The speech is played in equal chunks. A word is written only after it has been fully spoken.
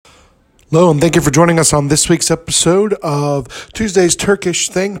Hello, and thank you for joining us on this week's episode of Tuesday's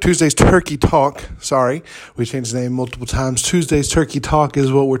Tuesday's Turkey Talk. Sorry, we changed the name multiple times. Tuesday's Turkey Talk is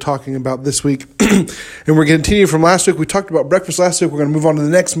what we're talking about this week. And we're going to continue from last week. We talked about breakfast last week. We're going to move on to the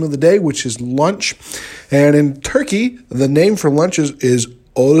next meal of the day, which is lunch. And in Turkey, the name for lunch is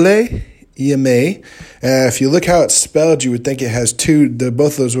öğle yemeği. If you look how it's spelled, you would think it has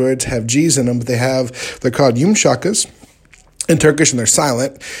both those words have G's in them, but they're called yumshakas in Turkish, and they're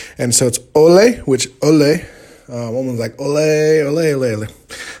silent. And so it's ole, which ole, one one's like ole, ole, ole, ole.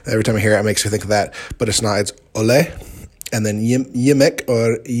 Every time I hear it, it makes me think of that, but it's not. It's ole, and then yemek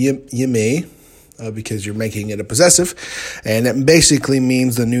or yemeği, because you're making it a possessive, and it basically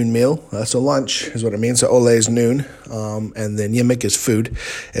means the noon meal. So lunch is what it means. So ole is noon, and then yemek is food,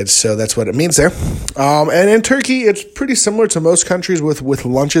 and so that's what it means there. And in Turkey, it's pretty similar to most countries with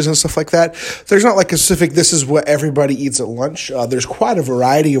lunches and stuff like that. There's not like a specific, this is what everybody eats at lunch. There's quite a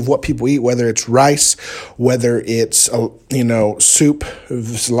variety of what people eat, whether it's rice, whether it's soup.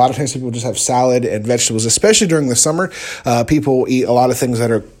 A lot of times people just have salad and vegetables, especially during the summer. People eat a lot of things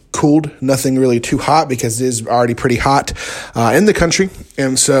that are cooled, nothing really too hot, because it is already pretty hot in the country.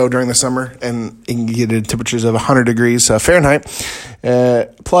 And so during the summer, and you can get to temperatures of 100 degrees Fahrenheit,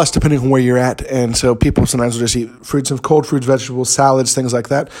 plus depending on where you're at. And so people sometimes will just eat cold fruits, vegetables, salads, things like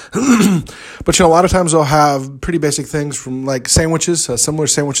that. But a lot of times they'll have pretty basic things from like sandwiches, similar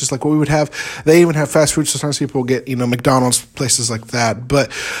sandwiches like what we would have. They even have fast food. Sometimes people get, McDonald's, places like that.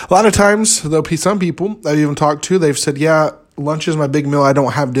 But a lot of times, there'll be some people I've even talked to, they've said, lunch is my big meal. I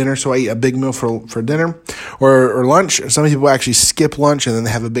don't have dinner, so I eat a big meal for dinner or lunch. Some people actually skip lunch and then they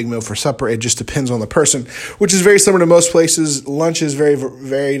have a big meal for supper. It just depends on the person, which is very similar to most places. Lunch is very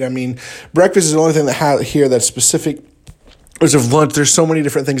varied. I mean, breakfast is the only thing that here that's specific. There's of lunch. There's so many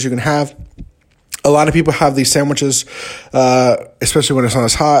different things you can have. A lot of people have these sandwiches, especially when it's not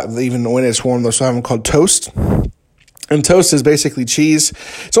as hot. Even when it's warm, they'll have them called toast. And toast is basically cheese.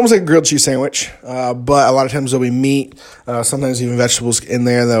 It's almost like a grilled cheese sandwich, but a lot of times there'll be meat, sometimes even vegetables in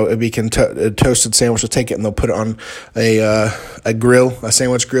there. It'll be a toasted sandwich. They'll take it and they'll put it on a grill, a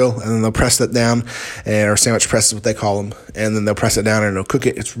sandwich grill, and then they'll press that down, or sandwich press is what they call them. And then they'll press it down and they'll cook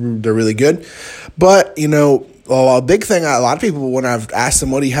it. They're really good. But, a big thing, a lot of people, when I've asked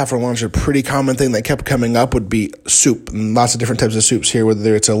them, what do you have for lunch, a pretty common thing that kept coming up would be soup. And lots of different types of soups here,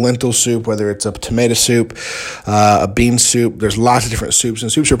 whether it's a lentil soup, whether it's a tomato soup, a bean soup. There's lots of different soups,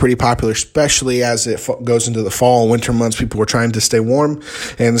 and soups are pretty popular, especially as it goes into the fall and winter months. People are trying to stay warm,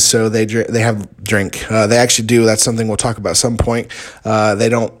 and so they have drink. They actually do. That's something we'll talk about at some point. They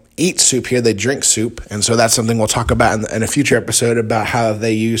don't eat soup here, they drink soup, and so that's something we'll talk about in a future episode about how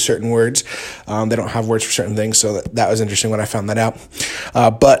they use certain words. They don't have words for certain things, so that was interesting when I found that out.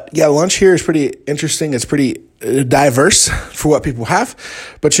 But lunch here is pretty interesting. It's pretty diverse for what people have,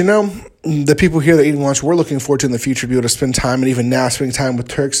 but the people here that eat lunch, we're looking forward to in the future to be able to spend time, and even now spending time with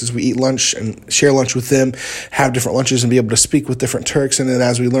Turks as we eat lunch and share lunch with them, have different lunches, and be able to speak with different Turks. And then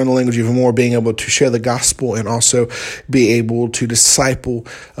as we learn the language even more, being able to share the gospel and also be able to disciple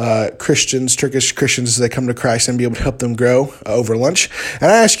Turkish Christians as they come to Christ, and be able to help them grow over lunch.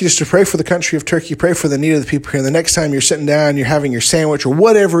 And I ask you just to pray for the country of Turkey, pray for the need of the people here. And the next time you're sitting down, you're having your sandwich or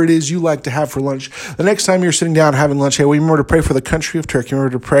whatever it is you like to have for lunch, the next time you're sitting down having lunch, remember to pray for the country of Turkey.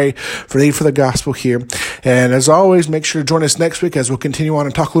 Remember to pray for the need for the gospel here. And as always, make sure to join us next week as we'll continue on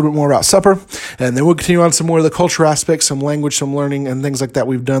and talk a little bit more about supper. And then we'll continue on some more of the cultural aspects, some language, some learning, and things like that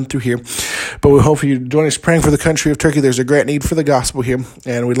we've done through here. But we hope you join us praying for the country of Turkey. There's a great need for the gospel here.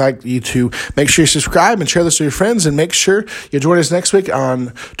 And we'd like you to make sure you subscribe and share this with your friends. And make sure you join us next week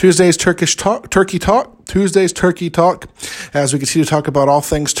on Tuesday's Turkey Talk, as we continue to talk about all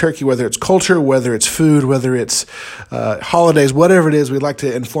things Turkey, whether it's culture, whether it's food, whether it's holidays, whatever it is. We'd like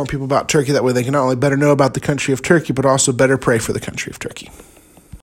to inform people about Turkey. That way they can not only better know about the country of Turkey, but also better pray for the country of Turkey.